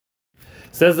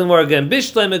Says the more again,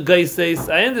 Bishlem a geises.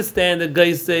 I understand that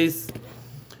geises,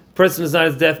 person is on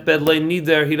his deathbed, lay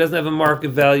neither, he doesn't have a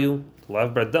market value.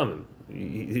 Lav bradamim.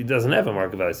 He doesn't have a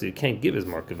market value, so you can't give his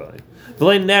market value.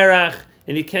 V'lay nerach,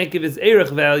 and you can't give his erech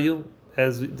value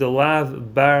as the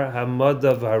lav bar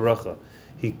hamada v'haracha.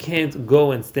 He can't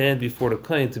go and stand before the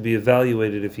kohen to be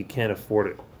evaluated if he can't afford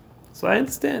it. So I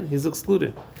understand, he's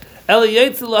excluded.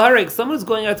 Someone who's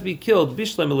going out to be killed,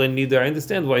 Bishlem elay neither. I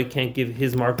understand why he can't give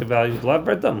his market value. Lav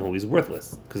bradamim, he's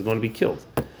worthless because he's going to be killed.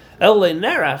 Elay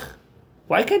nerach.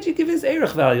 Why can't you give his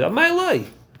erech value?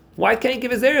 Why can't you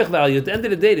give his erech value? At the end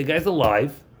of the day, the guy's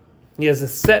alive. He has a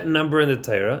set number in the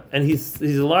Torah, and he's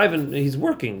alive and he's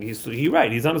working. He's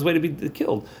on his way to be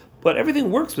killed. But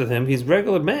everything works with him. He's a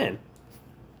regular man.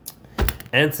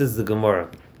 Answers the Gemara,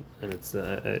 and it's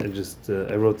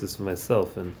I wrote this for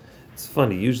myself, and it's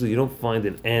funny. Usually, you don't find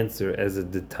an answer as a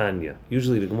Detanya.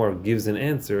 Usually, the Gemara gives an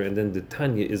answer, and then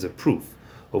Detanya is a proof.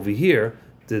 Over here,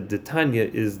 the Detanya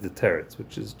is the teretz,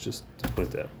 which is just to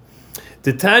point out.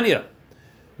 Detanya,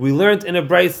 we learned in a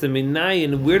brayso,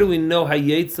 minayin, where do we know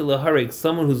hayetze laharek,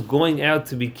 someone who's going out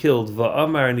to be killed,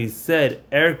 va'amar, and he said,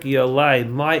 erki alai,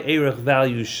 my erech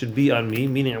value should be on me,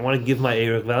 meaning I want to give my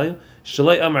erech value.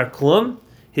 Shalai amar klum,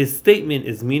 his statement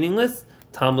is meaningless.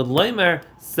 Talmud Leimar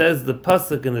says the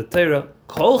pasuk in the Torah,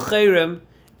 kol chayrem,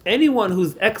 anyone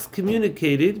who's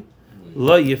excommunicated,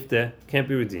 lo yifteh, can't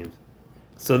be redeemed.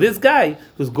 So this guy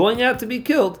who's going out to be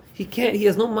killed, he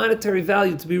has no monetary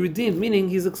value to be redeemed, meaning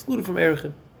he's excluded from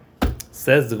Erechim.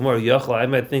 Says the Gemara, Yachla, I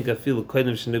might think I feel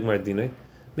kodim shenigmar dinay.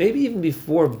 Maybe even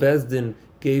before Bezdin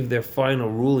gave their final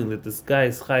ruling that this guy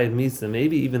is chayav misa,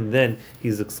 maybe even then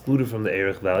he's excluded from the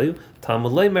Erech value.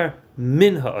 Talmud Leimer,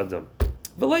 min ha'adam.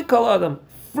 V'lay kol adam,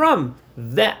 from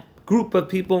that group of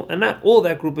people, and not all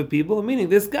that group of people, meaning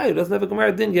this guy who doesn't have a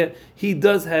Gemara din yet, he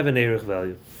does have an Erech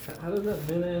value. How does that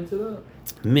min answer that?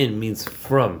 Min means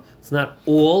from. It's not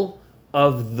all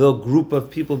of the group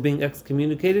of people being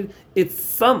excommunicated. It's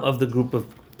some of the group of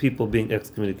people being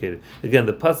excommunicated. Again,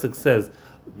 the pasuk says,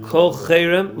 "Kol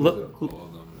cherem."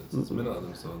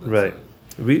 Right.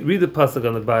 Read the pasuk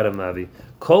on the bottom, Avi.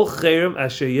 Kol cherem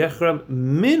asher yechram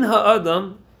min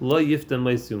ha'adam lo yiftem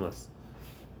leisumas.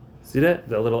 See that?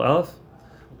 That little aleph.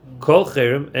 Kol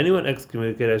cherem. Anyone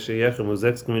excommunicated asher yechram was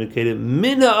excommunicated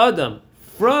min ha'adam,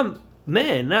 from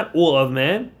man, not all of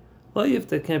man. Lo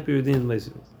yiftem can't be redeemed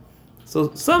leisumas.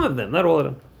 So some of them, not all of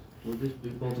them. Would this be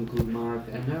both include Mark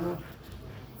and Hera?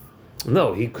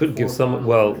 No, he could give some.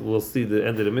 Well, we'll see the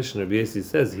end of the mission. Rabbi Yossi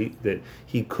says that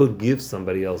he could give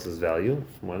somebody else's value.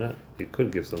 Why not? He could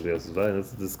give somebody else's value.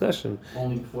 That's a discussion.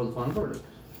 Only before the final verdict.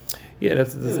 Yeah,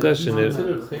 that's a discussion. Is it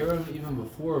considered chayrim even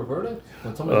before a verdict?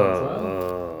 When someone's on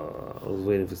trial? I was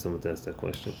waiting for someone to ask that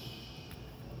question.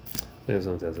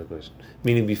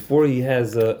 Meaning before he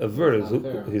has a verdict,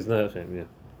 he's not a yeah.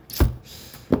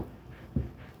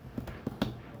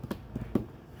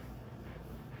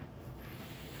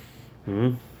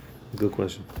 Good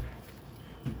question.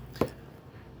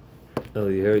 Oh,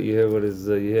 you hear what is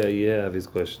you have his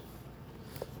question.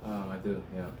 I do,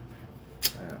 yeah.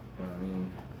 But I mean,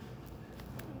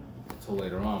 until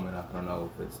later on, we're not gonna know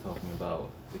if it's talking about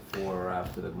before or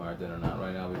after the Gemara din or not.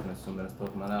 Right now, we can assume that it's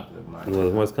talking about after the Gemara din. Well,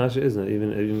 the most conscious isn't it?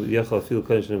 Even Yachal feel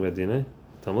conscious about dinah.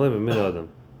 Tamlei min adam.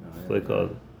 Like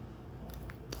adam.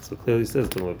 So clearly says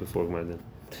talking about before Gemara din.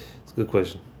 It's a good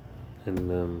question,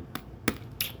 and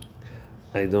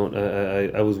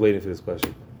I was waiting for this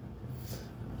question.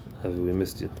 Have we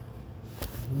missed you?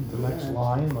 The next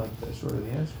line, like the sort of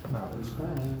the answer? No, it's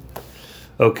fine.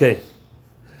 Okay.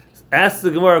 Ask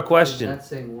the Gemara a question. That's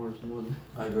saying words more than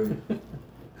I agree.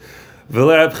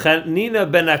 Reb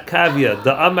Chanina ben Akavia,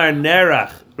 the Amar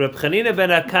Nerach, Reb Chanina ben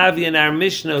Akavia in our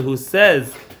Mishnah, who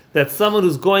says that someone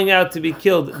who's going out to be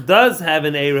killed does have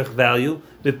an Erech value,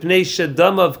 B'pnei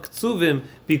Shadamav Ktsuvim,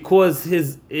 because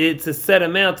it's a set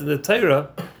amount in the Torah.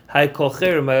 Hay Kol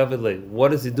Cherem Hayaved Lein.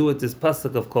 What does he do with this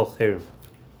pasuk of Kol Cherem?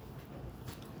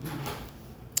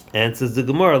 Answers the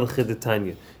Gemara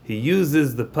L'Chidetanya. He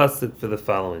uses the pasuk for the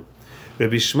following.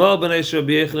 Rabbi Shmuel ben Eish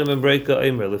Rabbi Yechanan ben Breika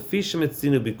Eimer Lefishem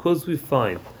Etzinu, because we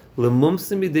find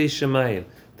Lemumsim B'dei Shemayim,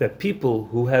 that people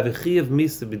who have a Chi of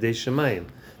Misa B'dei Shemayim,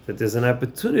 that there's an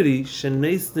opportunity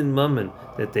Sheneistin Mammon,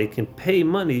 that they can pay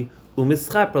money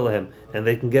Umischaper Lehem, and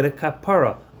they can get a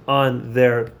kapara on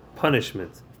their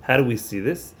punishment. How do we see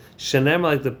this? Shanam,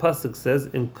 like the pasuk says,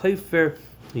 in Kaifer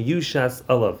Yushas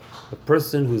Alav, a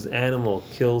person whose animal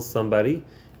kills somebody,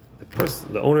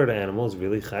 the owner of the animal is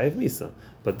really Chayiv Misa.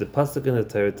 But the pasuk in the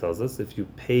Torah tells us if you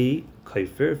pay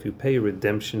Kaifer, if you pay a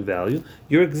redemption value,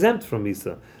 you're exempt from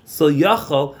Misa. So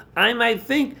Yachol, I might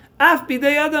think, Af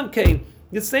Bidei Adam came.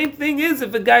 The same thing is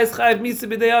if a guy is chayiv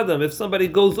misa b'dei adam. If somebody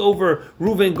goes over,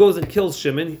 Reuven goes and kills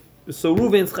Shimon, so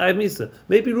Reuven's chayiv misa.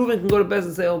 Maybe Reuven can go to Bez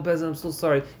and say, "Oh, Bez, I'm so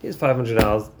sorry. Here's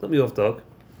 $500. Let me off the hook."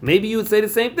 Maybe you would say the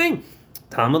same thing.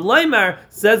 Talmud Laimar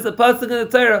says the pasuk in the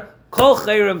Torah, "Kol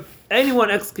chayrim."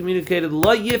 Anyone excommunicated,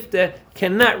 la yifte,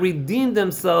 cannot redeem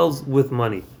themselves with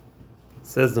money.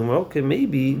 Says the Gemara, okay,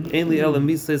 maybe ainli ela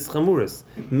misa is chamuras.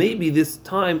 Maybe this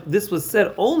was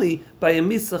said only by a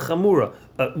misa chamura.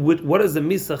 What does a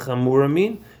misa chamura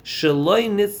mean? Shaloi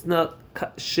nitzna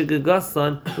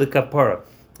shigagasan lekapara.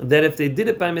 That if they did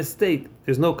it by mistake,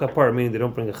 there's no kapara, meaning they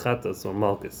don't bring a chatas or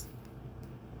malchus.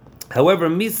 However,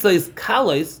 misa is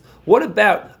kalais. What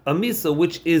about a misa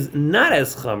which is not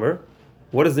as chamur?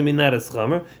 What does it mean not as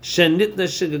chamer? Shenitna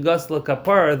shigagas la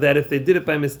kapara, that if they did it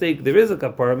by mistake, there is a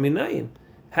kapara minayin.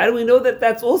 How do we know that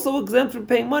that's also exempt from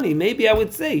paying money? Maybe I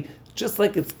would say, just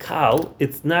like it's kal,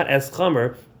 it's not as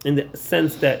chamer in the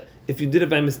sense that if you did it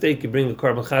by mistake, you bring a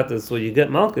carbon chatas, so you get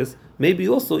malchus. Maybe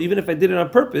also, even if I did it on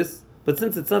purpose, but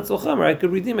since it's not so chamer, I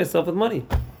could redeem myself with money.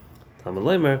 Talmud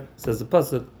Leimer says the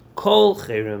pasuk, kol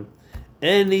chayrim,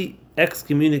 any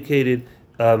excommunicated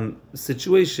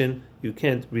situation, you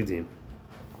can't redeem.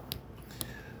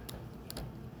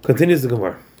 Continues the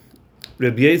Gemara.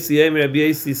 Rabbi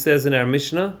Yossi says in our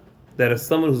Mishnah that if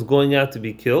someone who's going out to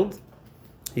be killed,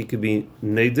 he could be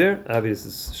neder.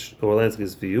 Obviously, Orlansky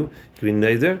is for you. He could be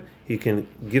neder. He can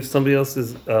give somebody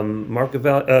else's market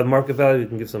value. He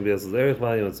can give somebody else's erech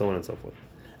value, and so on and so forth.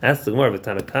 Ask the Gemara,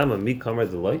 "Tanakama mi kamar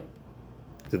delay."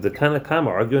 Did the Tanakama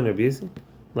argue in Rabbi Yossi?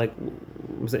 Like,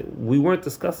 I'm saying, we weren't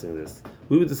discussing this.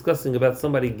 We were discussing about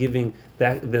somebody giving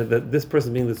this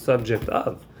person being the subject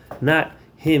of, not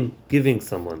him giving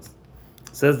someone's.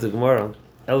 Says the Gemara,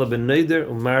 Ela ben neider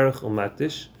umarich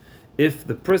umakdish. If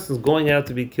the person's going out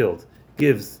to be killed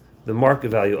gives the market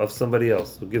value of somebody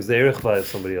else, or gives the erech value of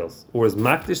somebody else, or is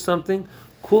makdish something,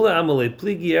 kula amalei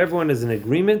pligi, everyone is in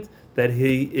agreement that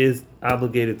he is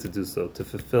obligated to do so, to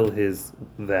fulfill his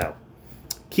vow.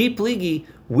 Ki pligi,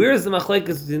 where is the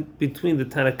machlekes between the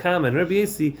Tanakama and Rabbi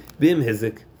Yossi? Bim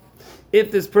hizik.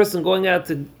 If this person going out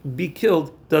to be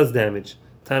killed does damage,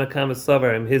 Tanakama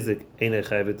savar im hizik einay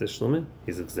chayv teshlumin,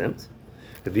 he's exempt.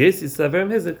 Rabbi Yossi savar im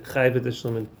hizik chayv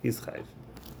teshlumin, he's chayv.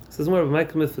 Says more of my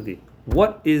kamifagi.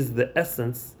 What is the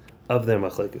essence of their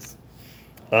machlekes?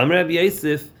 Am Rabbi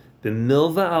Yosef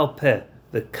b'milva al peh,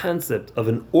 the concept of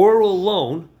an oral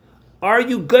loan. Are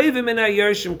you gavim in our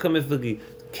yarshim kamifagi?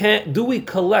 Do we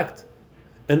collect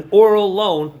an oral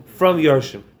loan from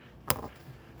yarshim?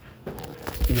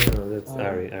 No, that's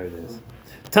Ari is.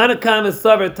 Tanakam is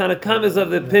savar. Tanakam is of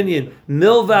the opinion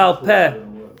milva al peh,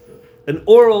 an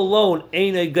oral loan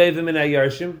ain't a gavim in a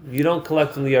yarshim. You don't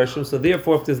collect from the yarshim, so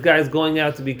therefore, if this guy is going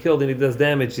out to be killed and he does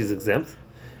damage, he's exempt.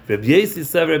 Rabbi Yossi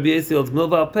savar. Rabbi Yossi holds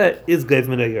milva al peh is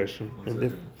gavim in a yarshim.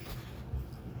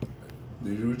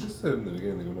 You just said in the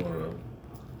beginning of the Gemara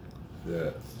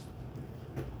that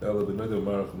Ela ben neder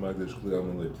umarich umakdish kli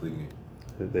amalei pligi.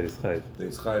 That is chayv. They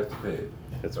chayiv to pay.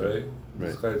 That's right. Right.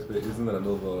 It's chayiv to pay. Isn't that a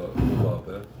milva al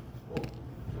peh?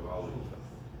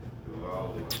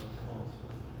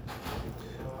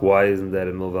 Why isn't that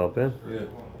a milva al peh? Yeah.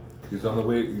 He's on the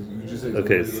way. You just said.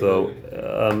 Okay, so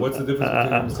what's the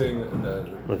difference between saying that?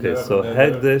 Okay, so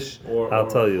hegdish. I'll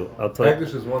tell you.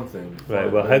 Hegdish is one thing.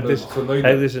 Right. Well, hegdish,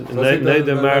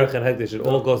 neider, marach, and hegdish. It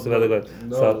all goes together.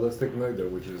 No, so, let's take neider,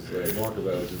 which is market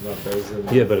value, which is not bezin.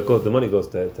 Yeah, but it goes. The money goes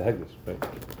to hegdish, right?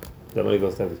 The money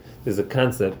goes to hegdish. There's a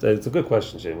concept. It's a good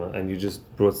question, Shema, and you just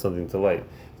brought something to light.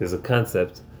 There's a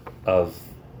concept of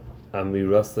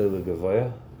amirasle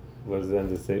legavoya. What is the end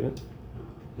of the statement?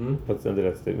 What's the end of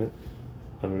that statement?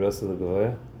 Amirasle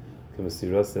legavoya,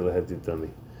 k'masirasle lehedidami.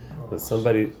 When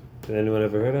somebody, did anyone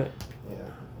ever heard that? Yeah.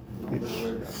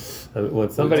 When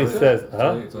somebody says,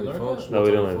 huh? No,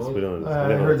 we don't learn this. We don't I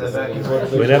learn heard this. that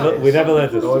back in We never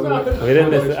learned this. We didn't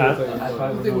miss it.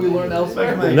 I think we learned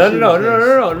elsewhere.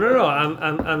 No.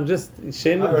 I'm just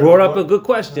Shane brought up a good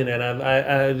question, and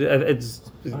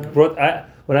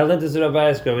when I learned this in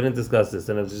Rabbi Eskar, we didn't discuss this,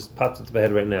 and it just popped into my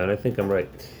head right now, and I think I'm right.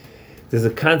 There's a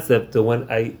concept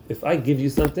that if I give you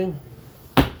something,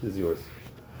 it's yours.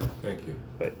 Thank you.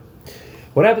 Right.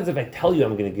 What happens if I tell you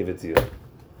I'm going to give it to you?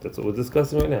 That's what we're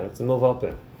discussing right now. It's a milva al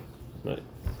peh. Right.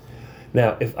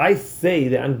 Now, if I say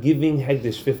that I'm giving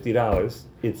Hegdish $50,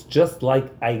 it's just like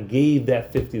I gave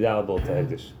that $50 bill to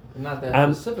Hegdish. Not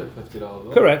that specific $50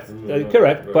 bill. Correct,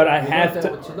 correct. But I We have learned to.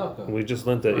 that with tzedakah. We just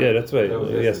learned that. Yeah, that's right. That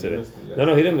was Yesterday. yesterday.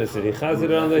 No, he didn't miss it. He chazed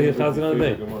it on the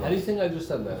thing. How do you think I just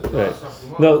said that? Right.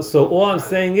 No, so all I'm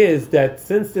saying is that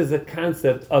since there's a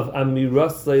concept of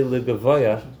amirasle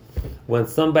legavoya, when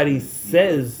somebody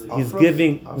says he's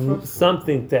giving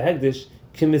something to Hegdish,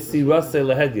 Kimisirase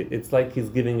lahedya. It's like he's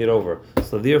giving it over.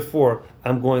 So therefore,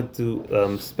 I'm going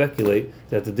to speculate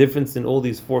that the difference in all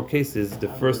these four cases, the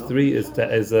first three is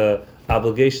a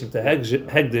obligation to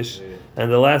hegdish,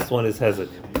 and the last one is hezek.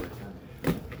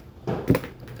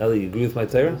 Eli, you agree with my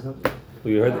Torah?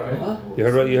 Well, you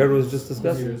heard what was just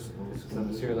discussed? Right? By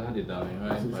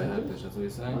Hekdesh, that's what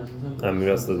he's saying?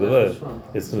 Amiras l'gavah.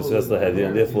 It's Amiras l'hedya,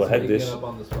 and therefore hegdish.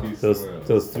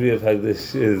 Those three of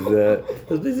hegdish is. I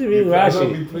was busy reading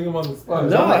Rashi. Putting him on the spot.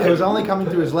 No, It was only coming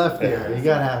to his left there. He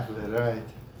got half of it, all right.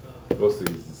 Also,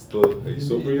 he's still. Are you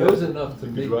sober He yet? knows enough to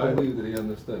You make drive? believe that he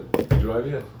understood. You drive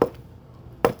yet?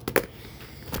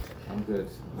 I'm good.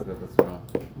 That's wrong.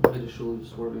 I just should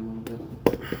swerving a little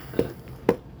bit.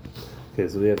 Okay,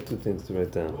 so we have two things to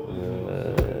write down.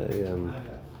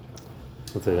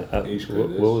 One second.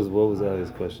 What was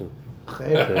Ali's question?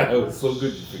 That was so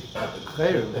good.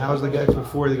 How's the guy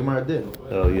before the Gemara did?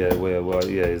 Oh yeah, well,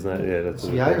 he's not. Yeah, that's.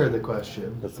 See, I heard the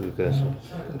question. That's a good question.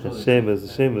 The shame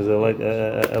is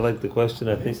I like the question.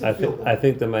 I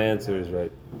think that my answer is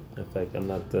right. In fact, I'm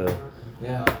not.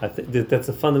 Yeah. I think that's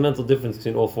a fundamental difference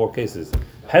between all four cases.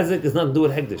 Hezek is not to do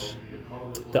with hegdish.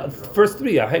 The first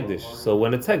three are hegdish. So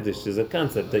when it's hegdish, there's a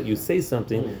concept that you say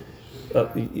something.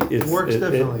 It works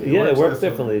differently. It works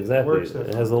differently. Exactly. Works It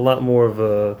differently. has a lot more of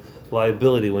a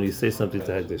liability when you say something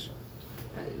to hegdish.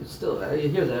 Still, you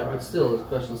hear that, but still, the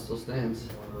question still stands.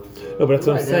 No, but that's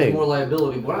what I'm Right, saying. There's more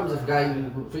liability. What happens if a guy,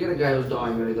 forget a guy who's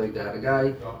dying or anything like that, a guy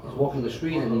is walking the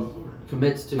street and he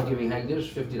commits to giving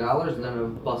Hagdish $50 and then a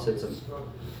bus hits him.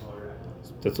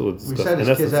 That's what we'll We discuss. said In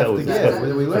his kids essence, that have was to discussed.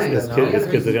 give. We learned His that.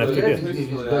 kids are gonna have to Yeah, give. if he's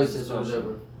racist or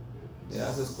whatever. Yeah,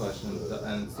 that's his question,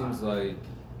 and it seems like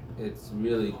it's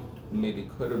really maybe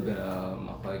could have been a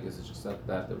machlekes. It's just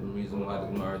that the reason why the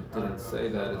Gemara didn't say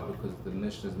that is because the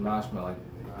Mishnah is mashma. Like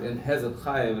in Hezek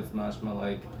Chayev, it's mashma.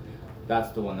 Like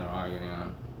that's the one they're arguing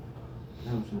on.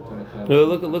 No,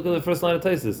 look at the first line of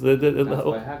Taisus. That's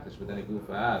why Hekdesh, but then he goof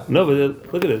asked. No,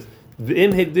 but look at this.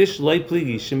 V'im hegdish loy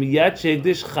pligi shemiyat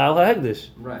hegdish chal hegdish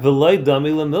Right. v'loy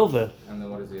dami lemilva And then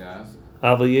what does he ask?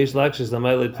 aval yesh lakshas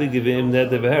damay loy pligi v'im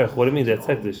neder v'herach. What do you mean? That's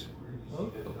hegdish.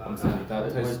 I'm saying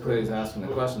that Taisus clearly is asking the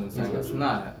question and saying it's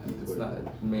not.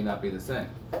 It may not be the same.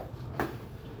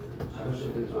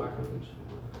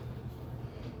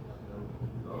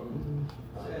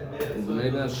 Maybe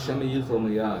that's Shema Yichel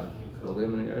Miyad.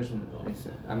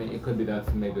 I mean, it could be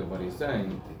that's maybe what he's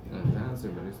saying in the answer,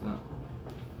 but it's not.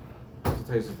 It's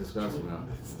a taste of disgusting now.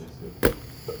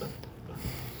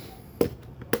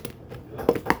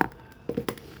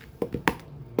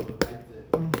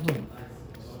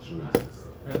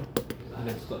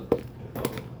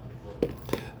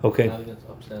 Okay.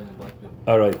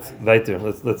 All right. Weiter.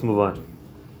 Let's move on.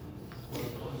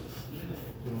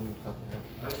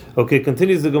 Okay.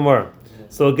 Continues the Gemara.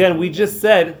 So again, we just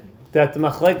said that the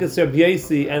Machlekes Rabbi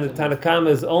Yosi and the Tanakama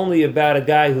is only about a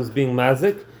guy who's being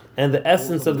mazik, and the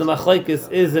essence of the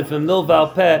Machlekes is if a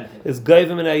milval peh is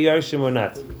goyim in a yarshim or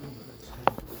not.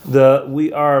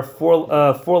 We are four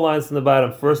lines from the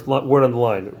bottom. First word on the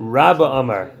line. Rabba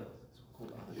Amar.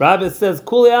 Rabbi says,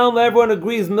 Kuli Alma, everyone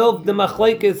agrees, the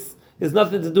Machlekes is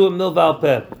nothing to do with milval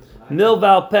peh.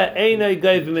 Milval peh einay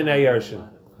goyim in a yarshim.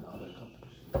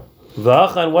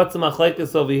 V'achan, what's the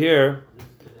Machlekes over here?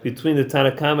 Between the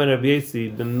Tanakama and Rabbi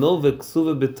Yosi, the milva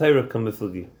ksuva b'Torah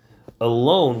kamiflagi, a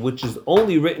loan which is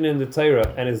only written in the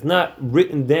Torah and is not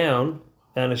written down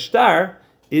on a star,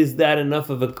 is that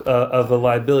enough of a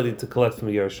liability to collect from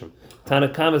the Yershim?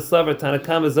 Tanakama savar,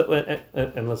 Tanakama is,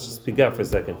 and let's just speak out for a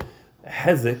second.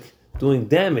 Hezek doing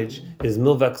damage is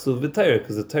milva ksuva b'Torah,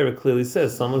 because the Torah clearly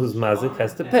says someone who's mazik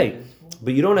has to pay.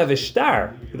 But you don't have a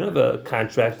star, you don't have a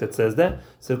contract that says that.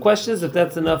 So the question is if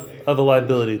that's enough of a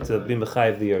liability to be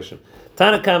mechayiv the Yershim.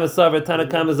 Tanakama savar,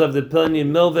 Tanakama is of the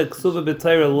opinion milva ksuva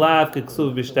b'Torah lav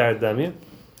k'ksuva b'shtar dami.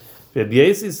 Rabbi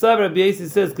Yosi savar, Rabbi Yosi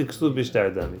says k'ksuva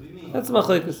b'shtar dami. That's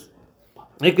machlekes.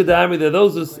 Ikad there are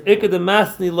those who ikad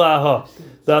masni laha.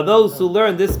 There are those who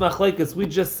learn this machlekes we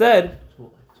just said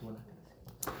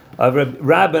of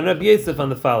Rabbi and Rabbi Yosef on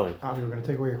the following. We're going to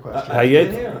take away your question.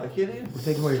 Hayet We're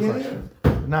taking away your question.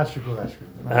 Not shukurash.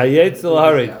 Hayet sil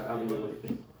harik.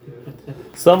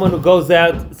 Someone who goes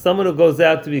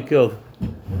out to be killed.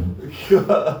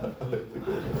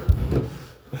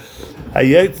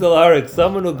 Hayet sil harik.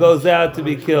 Someone who goes out to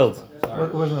be killed.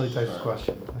 It wasn't really Tyson's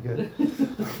question. Okay.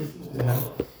 Yeah.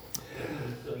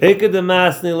 Ikad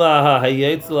masni laha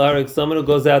hayet sil harik. Someone who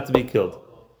goes out to be killed.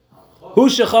 Hu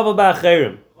shechava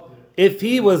ba'acherim. If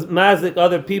he was mazik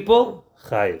other people,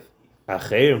 chayiv.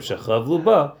 Acherim shechav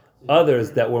luba.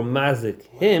 Others that were mazik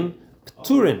him,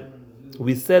 pturin.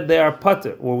 We said they are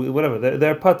pater, or whatever,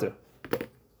 they're pater.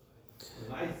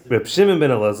 Reb Shimon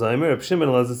ben Elazar, Reb Shimon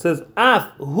ben Elazar says, Af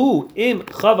hu im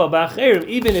chava b'acherim,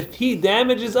 even if he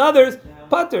damages others,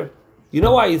 pater. You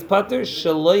know why he's pater?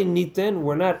 Shaloi niten,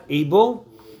 we're not able,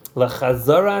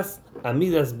 lachazaras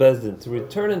amidas bezdin, to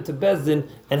return into bezdin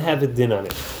and have a din on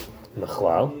it.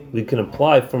 Nachlal, we can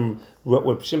apply from what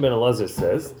Reb Shimon ben Elazar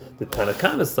says, the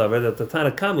Tanakama Savar, that the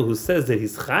Tanakama who says that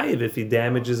he's chayiv if he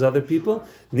damages other people,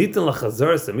 niten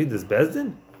lachazaras amidas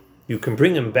bezdin, you can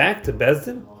bring him back to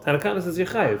Bezdin. Tanakama says you're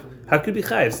chayiv. How could you be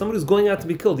chayiv? Someone who's going out to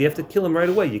be killed, you have to kill him right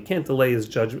away. You can't delay his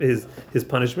judgment, his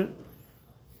punishment.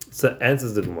 So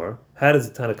answers the Gemara. How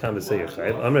does the Tanakama say you're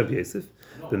chayiv? I'm Rabbi Yosef.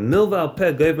 The milva al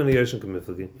peh gaiv ben yershin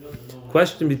kamiflagi.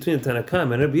 Question between the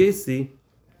Tanakama and Rabbi Yosef,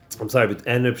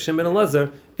 and Reb Shimon ben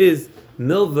Elazar is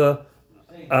milva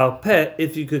al peh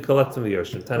if you could collect him the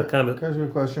yershin. Tanakama. Can I ask you a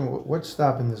question? What's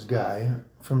stopping this guy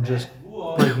from just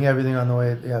breaking everything on the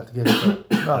way you have to get it?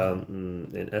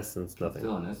 In essence, nothing.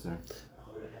 Still unnecessary.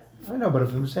 I know, but if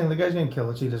I'm saying the guy's getting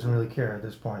killed, he doesn't really care at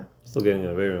this point. Still getting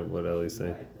a very what Ellie's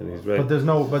saying, and he's right. But there's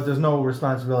no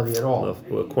responsibility at all.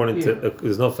 No, according to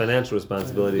there's no financial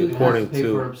responsibility You have according pay for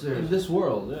to upstairs. In this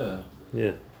world,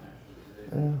 yeah.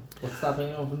 What's stopping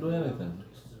him from doing anything?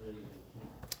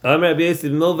 Amar Rabbi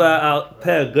Yosef milva al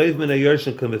peh gaiv min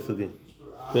hayorshin kamiflagin.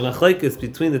 The machlekes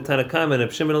between the Tanakama and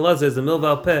Reb Shimon ben Elazar is the milva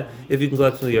al peh if you can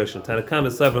collect from the yorshin. Tanakama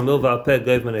is savra milva al peh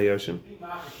gaiv min hayorshin.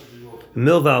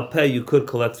 Milva al peh you could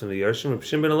collect from the yorshin. Reb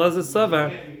Shimon ben Elazar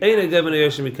savar eina gaiv min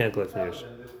hayorshin you can't collect from the yorshin.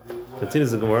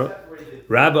 Continues the Gemara.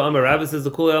 Rabbi Amar Rabbi says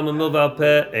the kul alma milva al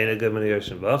peh eina gaiv min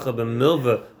hayorshin. V'acha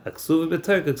b'milva aksuv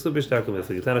b'tark aksuv b'shtar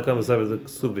kamiflagin. Tanakama savar the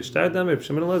aksuv b'shtar dam. Reb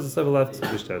Shimon ben Elazar savar lav aksuv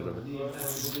b'shtar dam.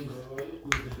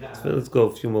 Let's go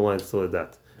a few more lines till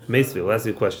that. Macefield, I'll ask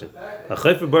you a question. A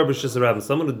chayfer bar b'shus harabim,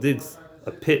 someone who digs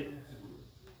a pit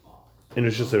in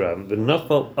Rishus harabim,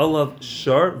 v'nafal alav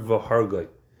shar v'hargoy,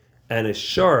 and a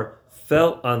shar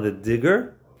fell on the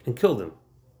digger and killed him.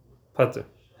 Pater.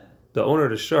 The owner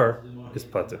of the shar is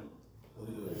pater.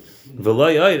 V'lo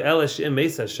yayid ela she'em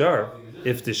meis hashar.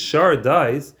 If the shar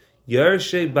dies,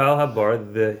 yarshei bal habar,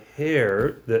 the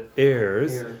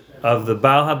heirs of the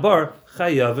bal habar,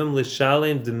 chayavim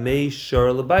l'shalem d'mei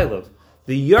shar l'baylav.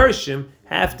 The Yarshim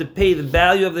have to pay the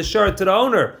value of the shar to the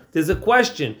owner. There's a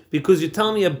question, because you're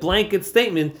telling me a blanket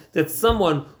statement that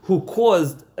someone who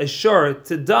caused a shar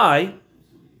to die,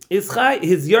 his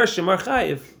Yarshim are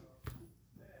chayiv.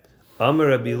 Amar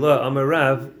Rabila, Amar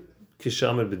Rav,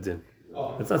 Kishamar B'din.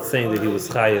 It's not saying that he was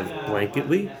chayiv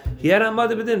blanketly. He had Amad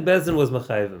B'din, Bezdin was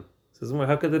machayivim. Says,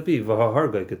 how could that be?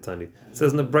 V'hahargai ketani. It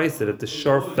says in the Brisa that if the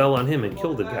shar fell on him and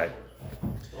killed the guy.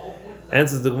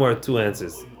 Answers the Gemara, two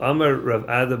answers. Amar Rav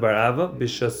Ada Bar Ava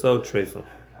Bishaso Treifa.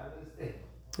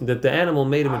 That the animal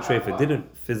made him a treifa.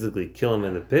 Didn't physically kill him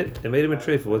in the pit. It made him a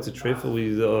treifa. What's a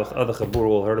treifa? Other chabur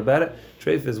all heard about it.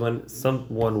 Treifa is when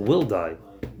someone will die.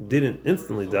 Didn't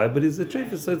instantly die, but he's a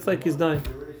treifa, so it's like he's dying.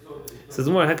 Says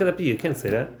Gemara, how could that be? You can't say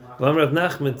that. Rav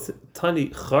Nachman Tani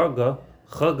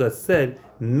Chaga said,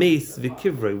 Mace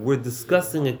v'kivrei. We're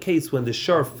discussing a case when the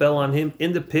shar fell on him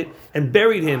in the pit and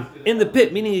buried him in the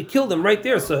pit, meaning he killed him right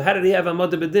there. So how did he have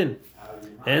Amad B'din?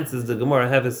 Answers the Gemara,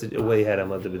 have a way he had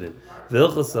Amad B'din.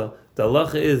 V'ilchasa, the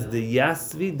halacha is the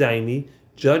Yasvi Daini,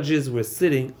 judges were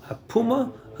sitting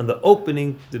Apuma on the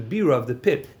opening, the bira of the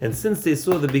pit. And since they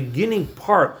saw the beginning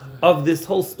part of this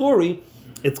whole story,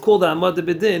 it's called Amad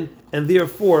B'din, and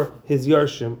therefore his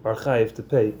Yarshim are chayiv to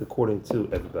pay according to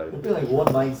everybody. It'd be like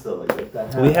one night though, like if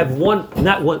that We have one,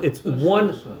 not one, it's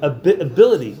one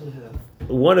ability.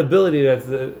 One ability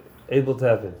that's able to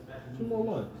happen. Two more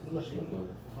lines. You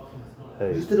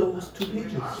Hey. just did almost 2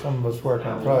 pages. Some of us work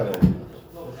on Friday.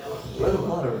 Read a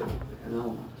lot of it.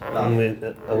 No.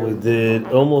 We did,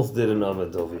 almost did an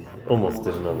Amadovi. Almost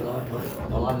did an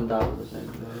Amad. A lot of that was the same.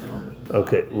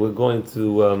 Okay, we're going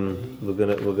to, we're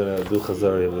gonna do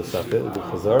Chazar, we'll stop it, we'll do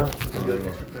Chazar, and then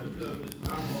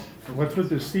What's with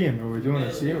the steam? Are we doing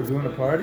a steam? We're doing a party?